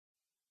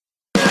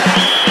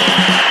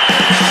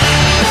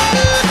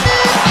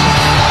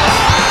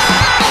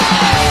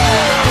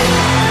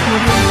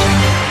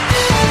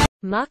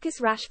Marcus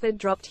Rashford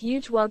dropped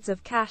huge wads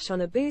of cash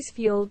on a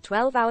booze-fueled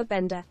 12-hour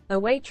bender, a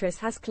waitress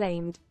has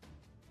claimed.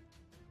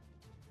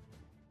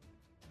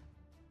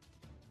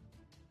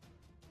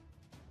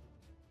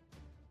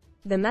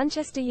 The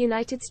Manchester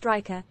United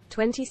striker,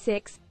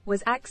 26,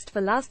 was axed for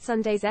last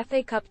Sunday's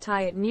FA Cup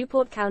tie at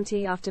Newport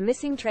County after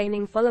missing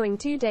training following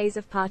 2 days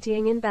of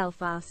partying in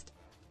Belfast.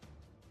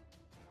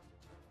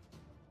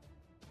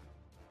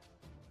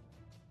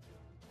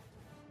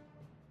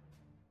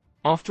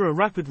 After a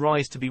rapid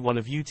rise to be one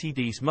of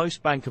UTD's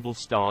most bankable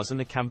stars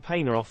and a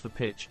campaigner off the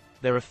pitch,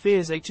 there are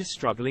fears H is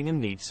struggling and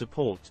needs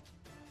support.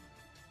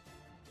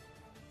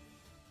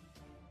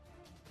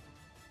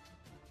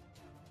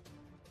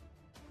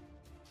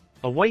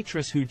 A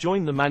waitress who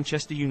joined the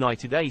Manchester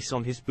United ace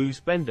on his booze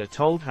bender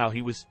told how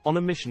he was on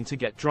a mission to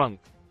get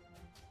drunk.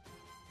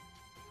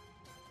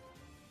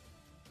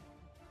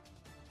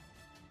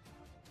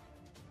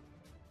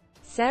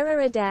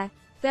 Sarah Adair,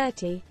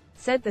 30,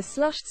 said the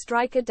sloshed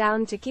striker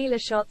downed tequila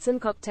shots and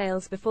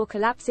cocktails before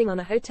collapsing on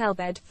a hotel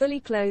bed fully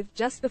clothed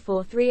just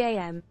before 3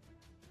 a.m.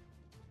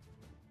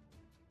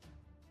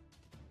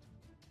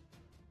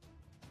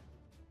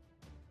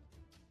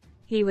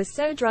 He was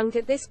so drunk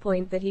at this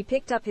point that he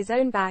picked up his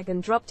own bag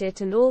and dropped it,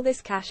 and all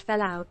this cash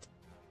fell out.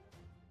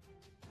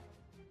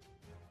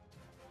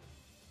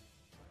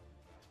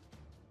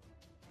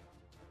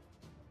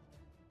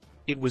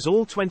 It was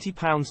all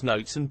 £20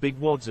 notes and big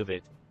wads of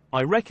it.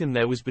 I reckon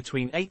there was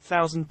between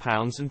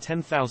 £8,000 and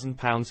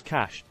 £10,000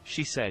 cash,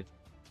 she said.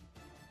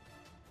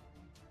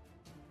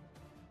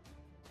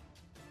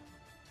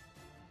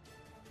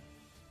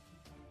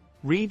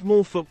 Read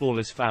more.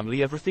 Footballer's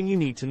family everything you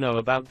need to know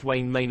about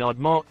Dwayne Maynard.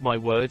 Mark my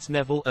words,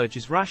 Neville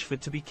urges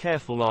Rashford to be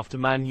careful after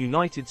Man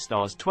United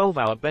star's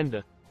 12-hour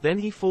bender, then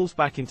he falls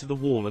back into the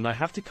wall and I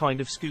have to kind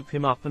of scoop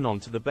him up and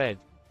onto the bed.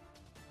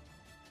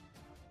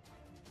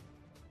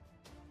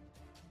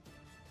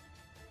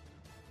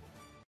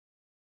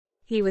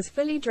 He was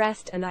fully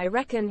dressed and I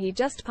reckon he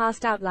just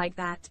passed out like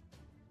that.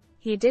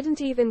 He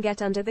didn't even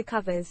get under the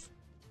covers.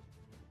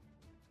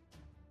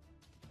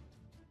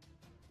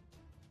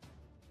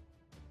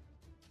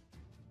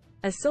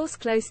 A source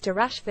close to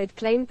Rashford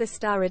claimed the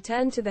star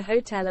returned to the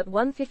hotel at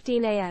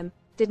 1:15 a.m.,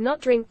 did not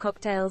drink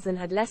cocktails and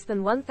had less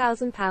than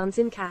 £1,000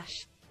 in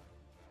cash.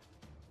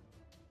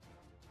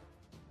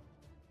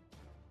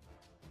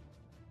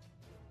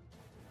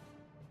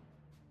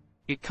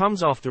 It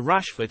comes after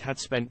Rashford had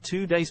spent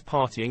 2 days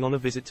partying on a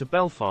visit to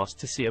Belfast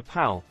to see a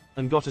pal,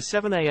 and got a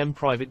 7 a.m.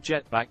 private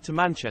jet back to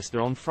Manchester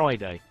on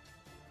Friday.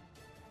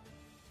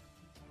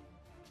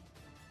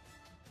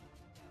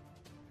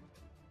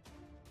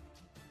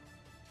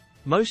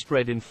 Most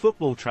read in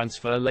football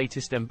transfer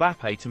latest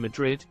Mbappe to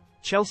Madrid,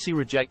 Chelsea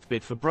reject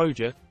bid for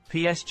Broja,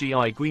 PSG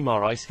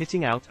Guimaraes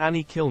hitting out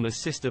Annie Kilner's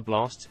sister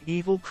blasts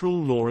evil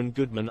cruel Lauren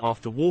Goodman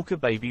after Walker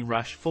baby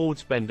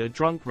Rashford's bender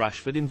drunk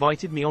Rashford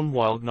invited me on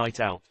wild night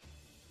out.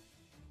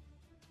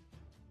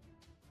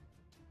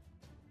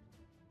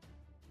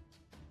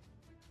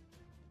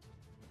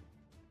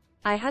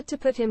 I had to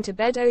put him to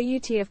bed.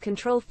 OUT of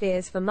control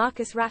fears for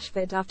Marcus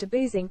Rashford after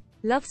boozing,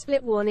 love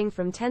split warning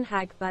from Ten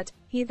Hag, but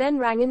he then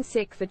rang in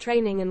sick for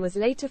training and was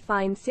later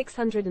fined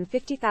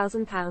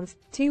 £650,000,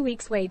 2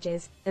 weeks'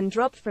 wages, and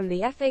dropped from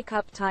the FA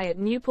Cup tie at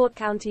Newport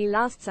County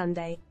last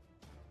Sunday.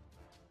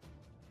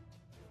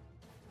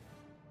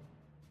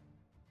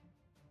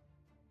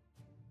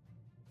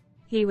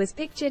 He was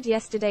pictured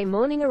yesterday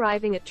morning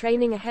arriving at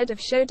training ahead of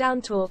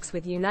showdown talks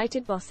with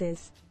United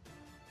bosses.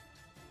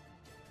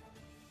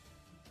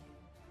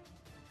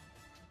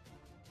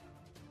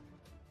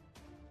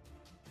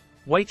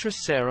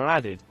 Waitress Sarah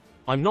added,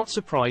 "I'm not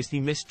surprised he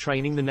missed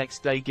training the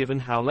next day given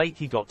how late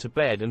he got to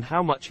bed and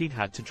how much he'd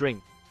had to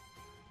drink.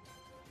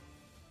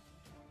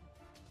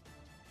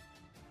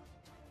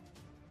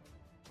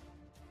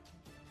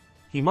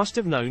 He must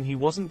have known he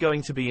wasn't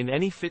going to be in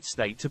any fit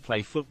state to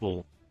play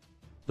football."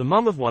 The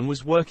mum of one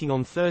was working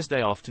on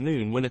Thursday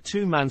afternoon when a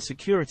two-man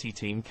security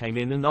team came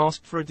in and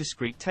asked for a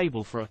discreet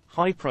table for a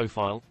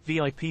high-profile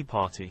VIP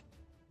party.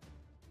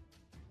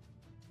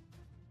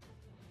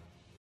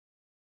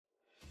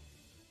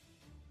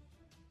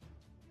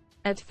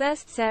 At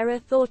first Sarah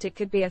thought it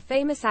could be a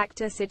famous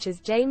actor such as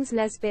James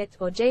Nesbitt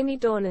or Jamie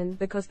Dornan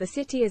because the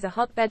city is a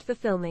hotbed for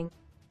filming.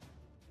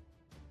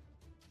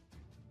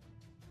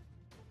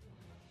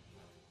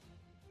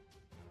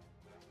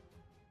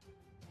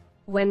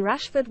 When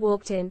Rashford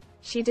walked in,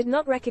 she did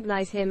not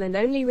recognize him and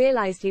only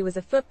realized he was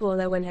a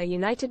footballer when her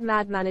United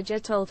Mad manager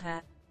told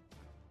her.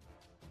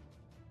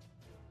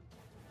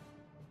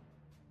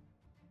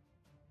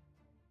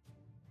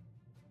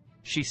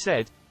 She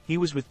said, "He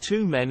was with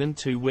 2 men and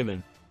 2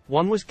 women.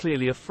 One was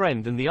clearly a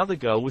friend and the other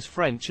girl was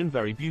French and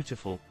very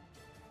beautiful.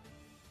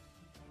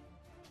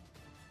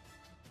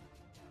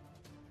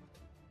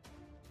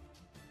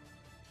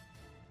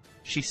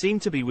 She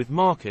seemed to be with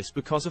Marcus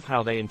because of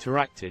how they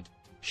interacted.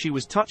 She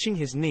was touching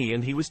his knee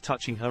and he was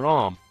touching her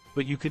arm,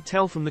 but you could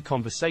tell from the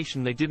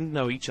conversation they didn't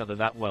know each other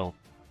that well."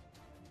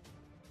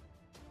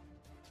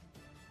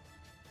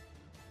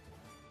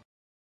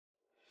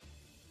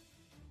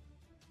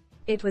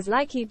 It was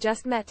like he'd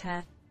just met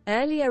her.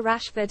 Earlier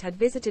Rashford had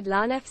visited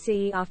Larne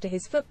FC after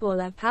his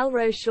footballer pal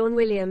Rose Sean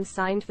Williams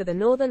signed for the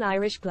Northern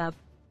Irish club.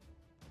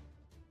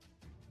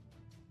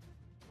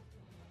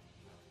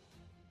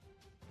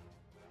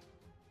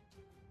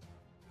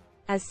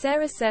 As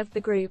Sarah served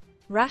the group,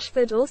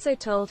 Rashford also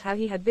told how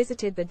he had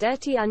visited the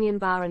Dirty Onion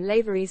Bar and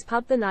Lavery's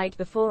pub the night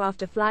before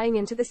after flying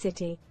into the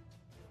city.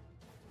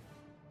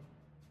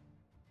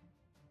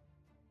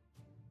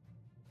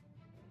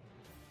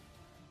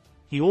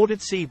 He ordered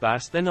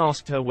Seabass, then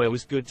asked her where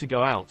was good to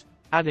go out,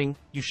 adding,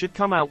 "You should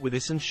come out with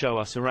us and show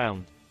us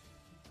around."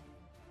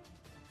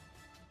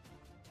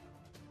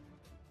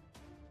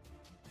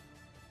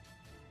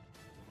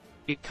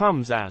 It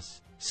comes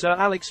as Sir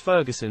Alex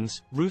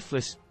Ferguson's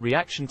ruthless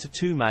reaction to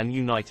two-Man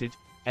United,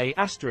 ****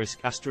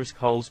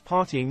 Hull's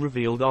partying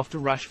revealed after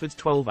Rashford's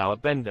 12-hour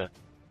bender.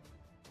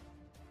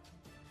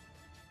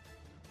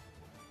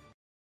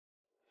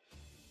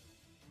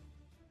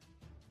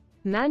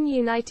 Man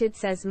United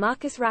says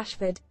Marcus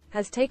Rashford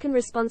has taken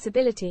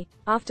responsibility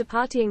after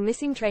partying,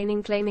 missing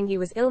training, claiming he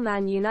was ill.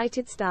 Man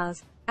United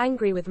stars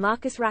angry with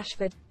Marcus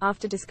Rashford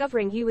after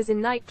discovering he was in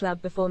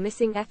nightclub before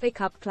missing FA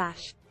Cup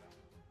clash.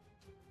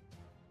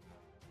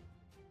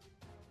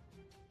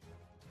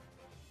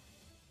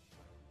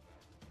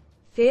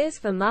 Fears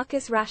for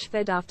Marcus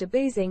Rashford after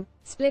boozing,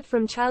 split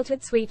from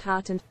childhood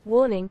sweetheart and,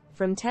 warning,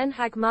 from Ten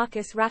Hag.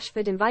 Marcus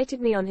Rashford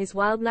invited me on his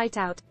wild night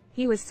out.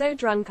 He was so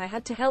drunk I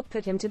had to help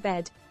put him to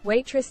bed.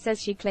 Waitress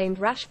says she claimed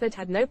Rashford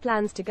had no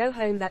plans to go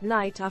home that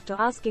night after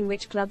asking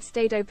which clubs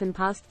stayed open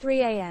past 3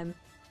 a.m.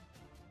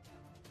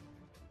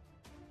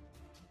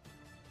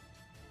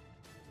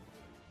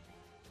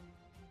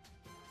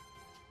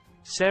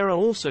 Sarah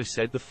also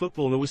said the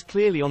footballer was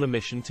clearly on a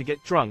mission to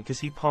get drunk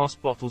as he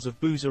passed bottles of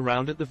booze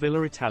around at the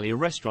Villa Italia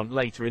restaurant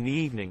later in the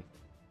evening.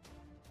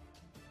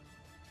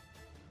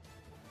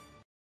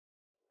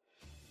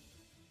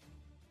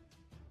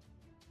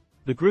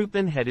 The group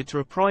then headed to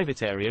a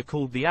private area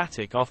called the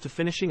Attic after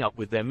finishing up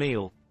with their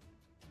meal.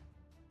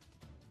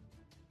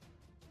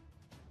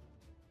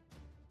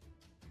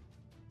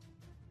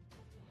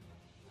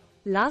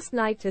 Last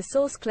night, a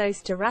source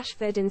close to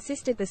Rashford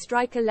insisted the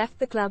striker left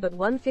the club at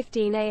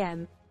 1:15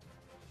 a.m.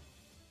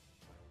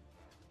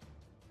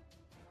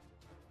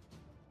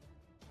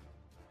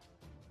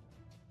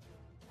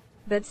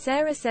 But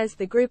Sarah says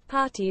the group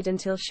partied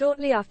until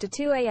shortly after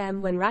 2 a.m.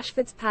 when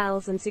Rashford's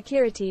pals and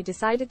security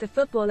decided the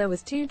footballer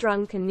was too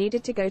drunk and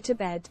needed to go to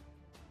bed.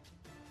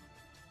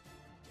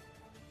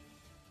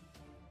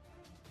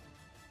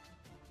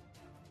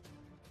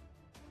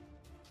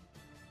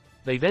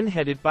 They then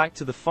headed back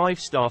to the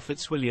 5-star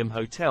Fitzwilliam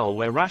Hotel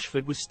where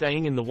Rashford was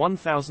staying in the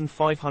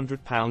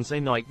 £1,500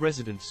 a night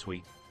residence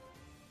suite.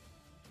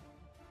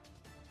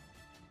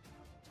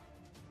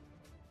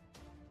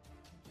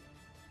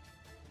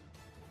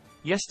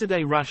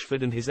 Yesterday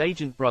Rashford and his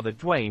agent brother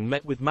Dwayne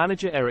met with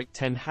manager Erik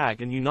Ten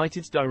Hag and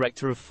United's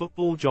director of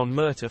football John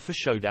Murtough for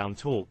showdown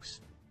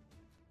talks.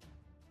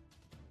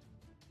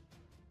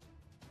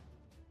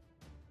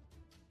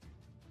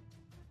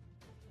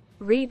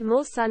 Read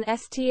more. Sun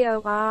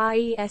STORIESVAPE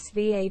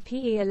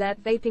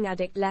alert: vaping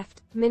addict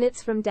left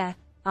minutes from death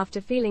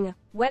after feeling a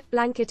wet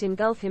blanket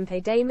engulf him.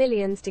 Payday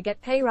millions to get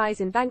pay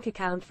rise in bank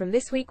account from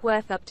this week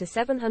worth up to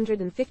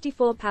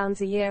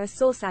 £754 a year. A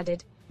source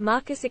added,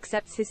 Marcus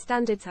accepts his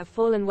standards have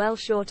fallen well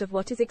short of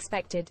what is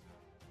expected.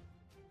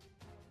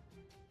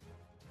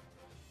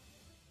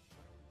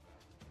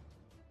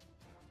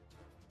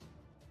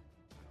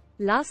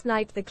 Last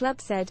night the club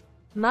said,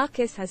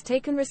 Marcus has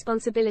taken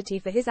responsibility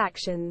for his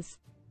actions.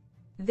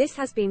 This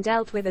has been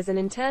dealt with as an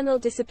internal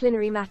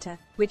disciplinary matter,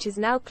 which is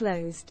now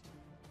closed.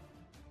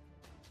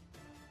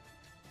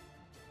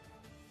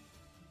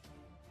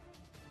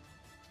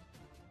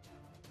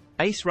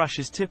 Ace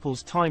Rash's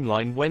Tipples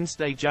timeline: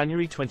 Wednesday,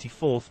 January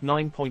 24,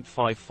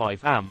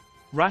 9:55 am.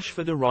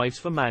 Rashford arrives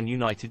for Man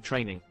United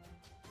training.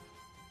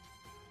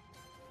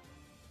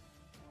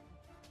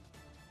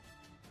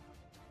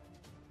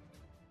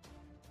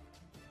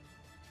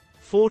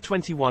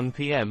 (4:21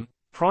 p.m.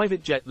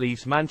 Private jet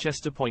leaves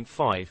Manchester.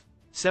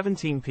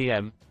 5:17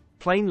 p.m.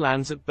 Plane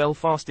lands at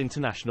Belfast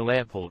International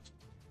Airport.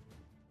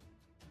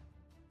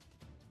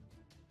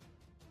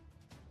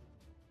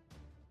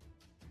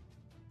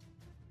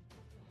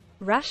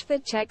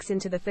 Rashford checks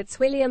into the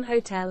Fitzwilliam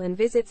Hotel and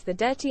visits the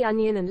Dirty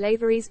Onion and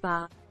Lavery's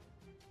bar.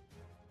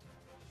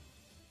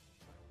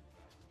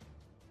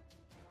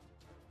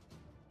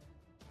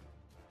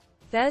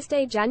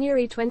 Thursday,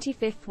 January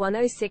 25,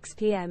 1:06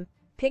 p.m.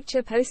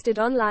 Picture posted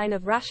online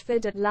of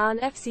Rashford at Larne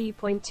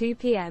FC. 2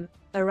 p.m.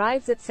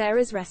 Arrives at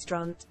Sarah's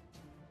restaurant.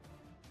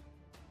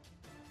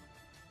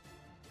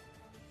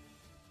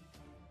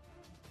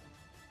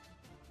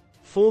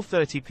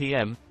 (4:30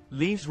 p.m.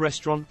 Leaves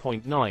restaurant.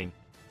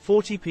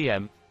 9:40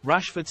 p.m.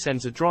 Rashford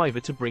sends a driver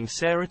to bring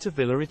Sarah to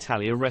Villa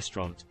Italia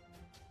restaurant.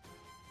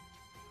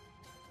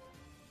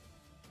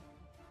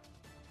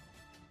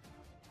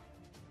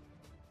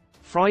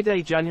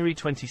 Friday, January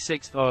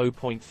 26,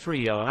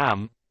 0:30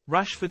 am.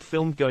 Rashford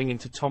filmed going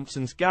into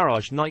Thompson's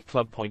Garage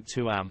nightclub.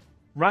 2 am.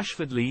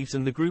 Rashford leaves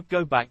and the group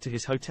go back to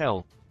his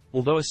hotel,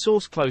 although a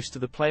source close to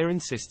the player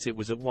insists it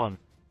was at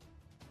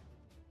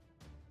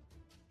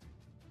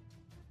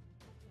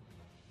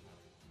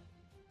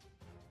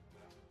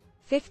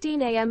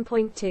 1:15 a.m.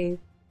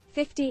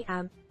 2:50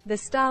 am. The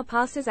star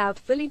passes out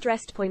fully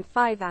dressed.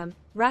 5 am.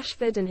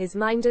 Rashford and his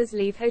minders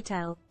leave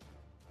hotel.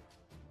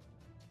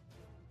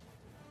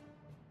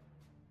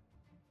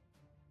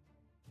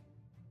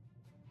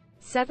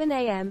 7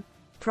 a.m.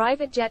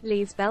 Private jet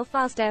leaves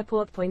Belfast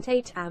Airport.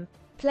 8 am.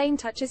 Plane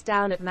touches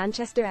down at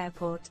Manchester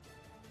Airport.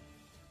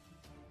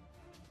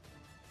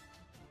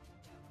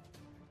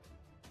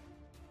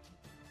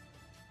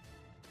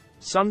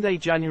 'Sunday,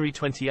 January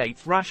 28.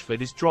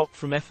 Rashford is dropped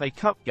from FA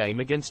Cup game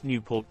against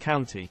Newport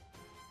County.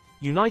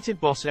 United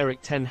boss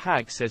Erik ten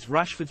Hag says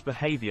Rashford's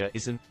behaviour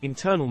is an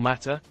internal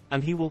matter,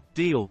 and he will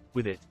deal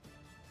with it.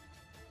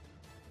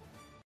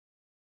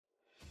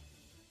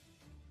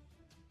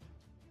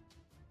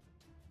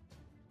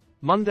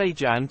 Monday,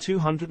 Jan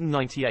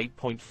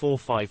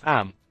 298.45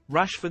 am.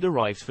 Rashford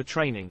arrives for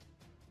training.